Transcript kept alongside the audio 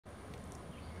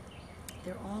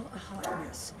They're all a hot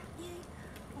mess.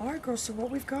 All right, girls, so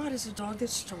what we've got is a dog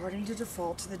that's starting to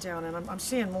default to the down, and I'm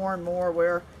seeing more and more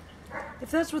where if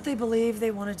that's what they believe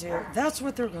they want to do, that's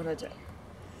what they're going to do.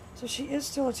 So she is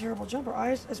still a terrible jumper.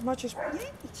 As much as,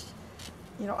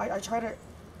 you know, I try to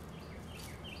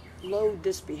load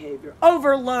this behavior.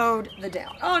 Overload the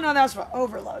down. Oh, no, that's what,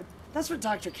 overload. That's what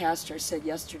Dr. Castor said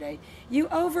yesterday. You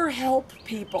overhelp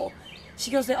people. She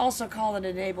goes, they also call it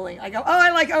enabling. I go, oh, I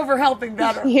like overhelping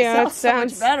better. Yeah, it sounds so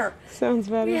much better. Sounds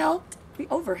better. We helped. We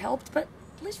overhelped, but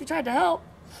at least we tried to help.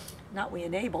 Not we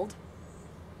enabled.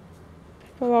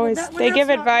 People always, they give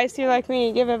advice. You're like me.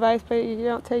 You give advice, but you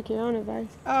don't take your own advice.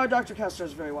 Oh, Dr. Castor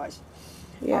is very wise.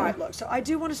 Yeah. All right, look. So I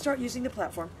do want to start using the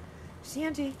platform.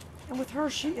 Sandy, and with her,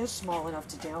 she is small enough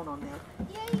to down on there.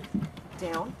 Yay.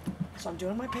 Down. So I'm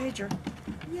doing my pager.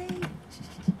 Yay.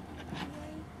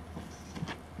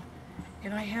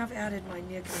 And I have added my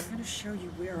nick. I'm going to show you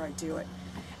where I do it.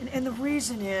 And the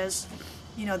reason is,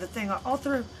 you know, the thing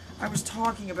Arthur I was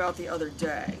talking about the other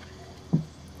day.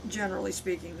 Generally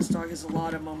speaking, this dog has a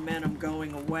lot of momentum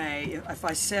going away.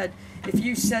 If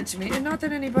you said to me, and not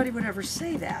that anybody would ever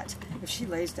say that, if she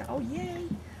lays down, oh yay,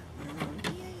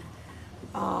 yay.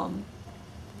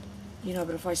 You know,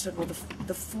 but if I said, well,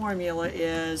 the formula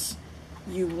is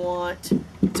you want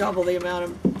double the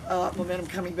amount of momentum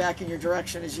coming back in your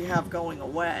direction as you have going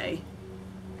away,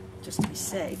 just to be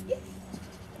safe,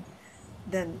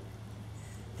 then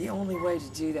the only way to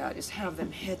do that is have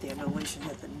them hit the annulation,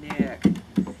 hit the neck.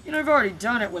 You know, I've already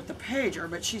done it with the pager,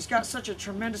 but she's got such a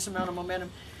tremendous amount of momentum.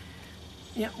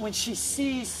 You know, when she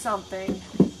sees something,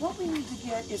 what we need to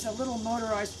get is a little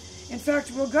motorized. In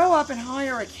fact, we'll go up and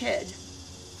hire a kid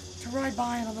to ride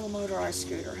by in a little motorized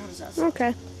scooter. How does that sound?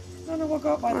 Okay. No, we'll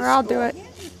go up by the Or I'll school. do it.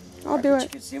 I'll do it. You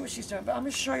can see what she's doing, but I'm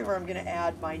going to show you where I'm going to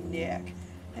add my nick.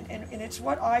 And it's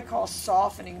what I call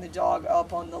softening the dog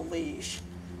up on the leash.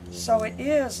 So it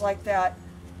is like that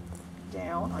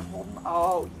down. I'm holding,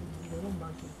 oh, you little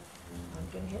monkey. I'm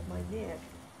going to hit my neck.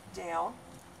 Down.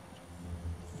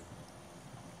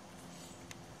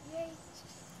 Yay.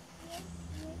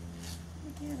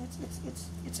 Again,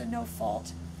 it's a no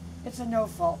fault. It's a no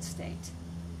fault state.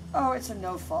 Oh, it's a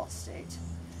no fault state.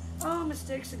 Oh,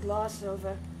 mistakes are glossed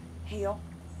over. Heel.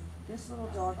 This little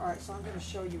dog. All right, so I'm going to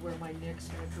show you where my nick's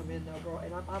going to come in, though, girl.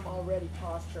 And I'm already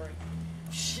posturing.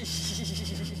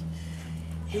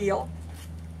 Heel.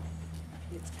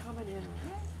 It's coming in.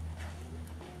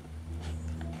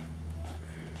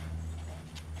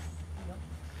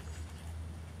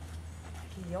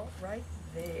 Heel right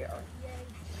there.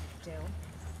 Down.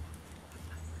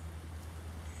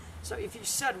 So if you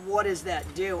said, what is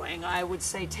that doing? I would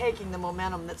say taking the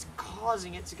momentum that's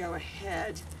causing it to go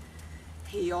ahead.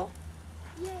 Heel.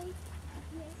 Yay.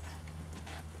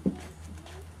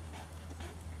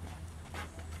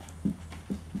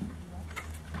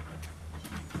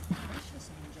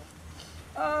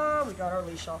 Oh, we got our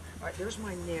leash off. All right, there's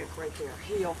my neck right there.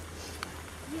 Heel.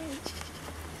 Yay.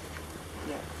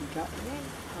 Yeah, you got me.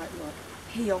 All right, look.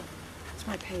 Heel. It's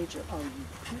my pager. Oh, you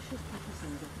precious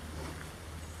angel.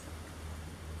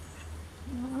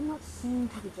 No, I'm not saying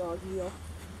to the dog, heel.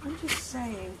 I'm just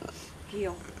saying,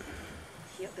 heel.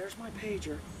 Heel. There's my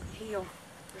pager. Heel.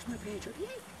 There's my pager.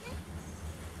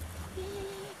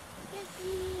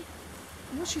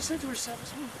 And what she said to herself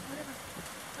is,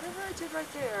 whatever I did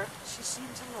right there, she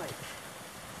seemed to like.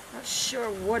 Not sure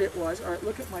what it was. All right,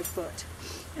 look at my foot.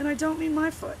 And I don't mean my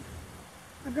foot.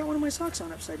 I've got one of my socks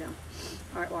on upside down.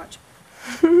 All right, watch.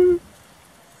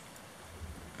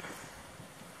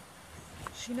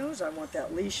 She knows I want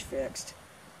that leash fixed.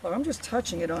 Look, I'm just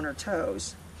touching it on her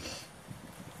toes.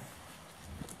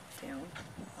 Down.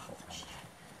 Oh,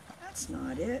 that's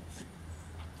not it.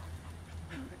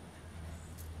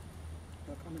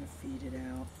 Look, I'm going to feed it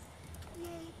out.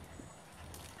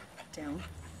 Down.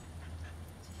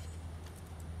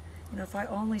 You know, if I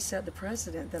only set the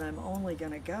precedent, then I'm only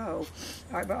going to go.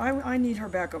 All right, but I need her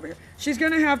back over here. She's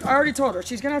going to have to, I already told her,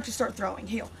 she's going to have to start throwing.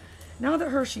 Heel. Now that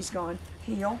Hershey's gone,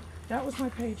 heel. That was my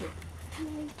pager.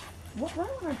 Why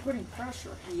am I putting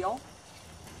pressure? Heel.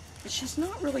 But she's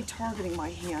not really targeting my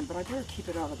hand, but I better keep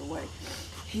it out of the way.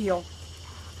 Heel.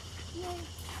 Heel.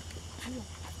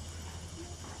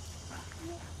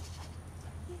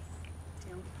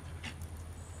 Down.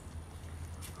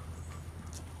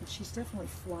 And she's definitely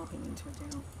flopping into a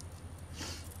down.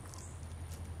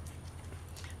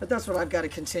 But that's what I've got to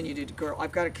continue to do, girl.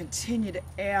 I've got to continue to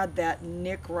add that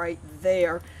nick right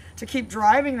there to keep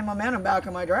driving the momentum back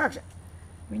in my direction.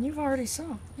 I mean, you already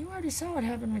saw what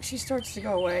happened when she starts to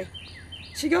go away.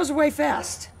 She goes away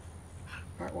fast.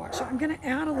 All right, watch. So I'm going to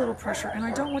add a little pressure, and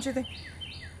I don't want you to think,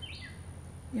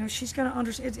 You know, she's going to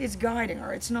understand. It's guiding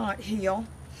her. It's not heel,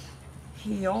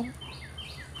 heel.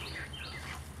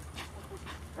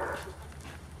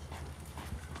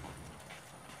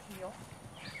 Heel.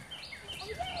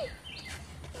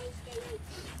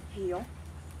 Heel.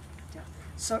 Down.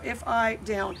 So if I,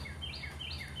 down.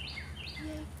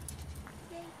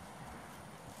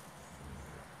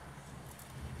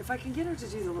 If I can get her to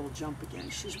do the little jump again,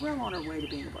 she's well on her way to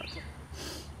being a Barkley.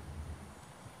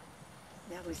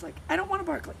 Natalie's like, I don't want a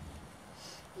Barkley.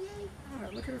 All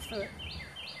right, look at her foot.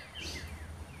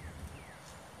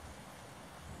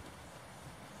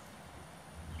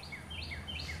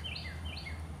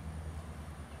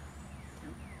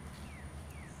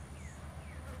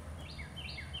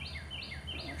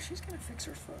 Oh, she's going to fix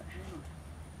her foot. Hang on.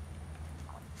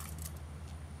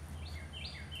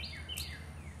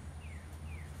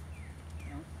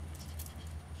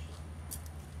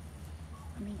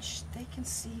 I mean, they can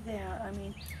see that. I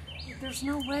mean, there's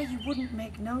no way you wouldn't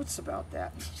make notes about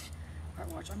that. All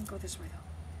right, watch. I'm going to go this way,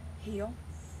 though. Heel.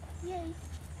 Yay.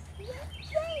 Yay.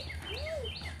 Yay.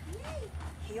 Yay.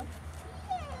 Heel.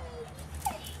 Yay.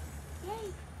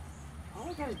 Yay. All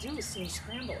I got to do is seem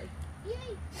scrambly.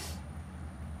 Yay.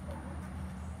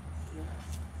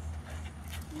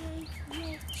 Yay.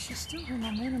 Yay. She's still, her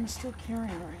momentum is still carrying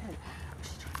her head.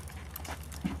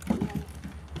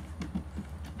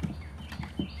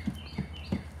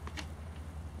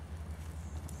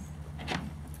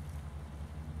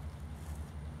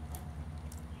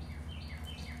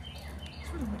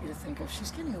 Think of. She's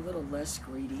getting a little less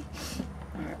greedy.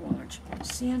 All right, watch.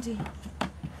 Sandy,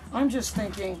 I'm just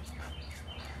thinking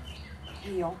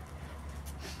heel.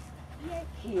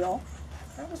 Heel.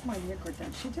 That was my knicker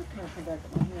then. She did kind of come back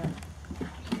at my hand.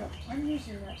 Yeah, I'm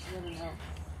using that to let her know.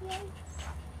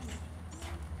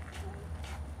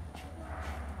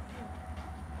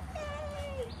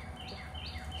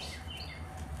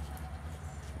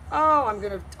 Oh,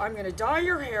 I'm gonna dye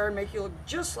your hair and make you look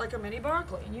just like a mini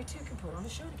Barkley, and you two can put on the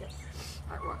show together.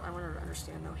 I want her to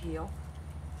understand though. Heel,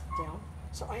 down.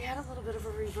 So I had a little bit of a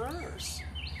reverse.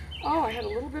 Oh, I had a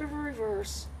little bit of a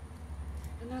reverse,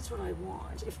 and that's what I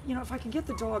want. If you know, if I can get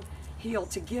the dog heel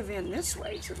to give in this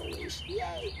way to the leash,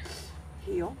 yay!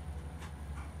 Heel,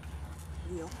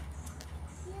 heel.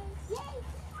 Yay! Yay!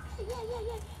 Yay! Yay!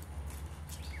 Yay!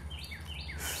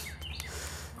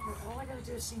 All I gotta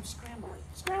do is seem scrambly.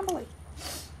 Scrambly!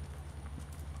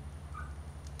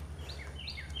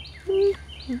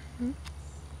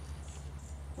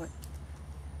 What?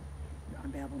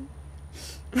 I'm babbling.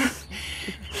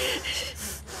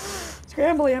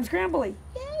 Scrambly, I'm scrambly.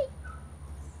 Yay!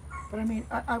 But I mean,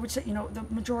 I would say, you know, the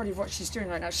majority of what she's doing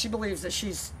right now, she believes that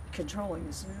she's controlling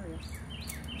the scenario.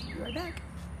 Be right back.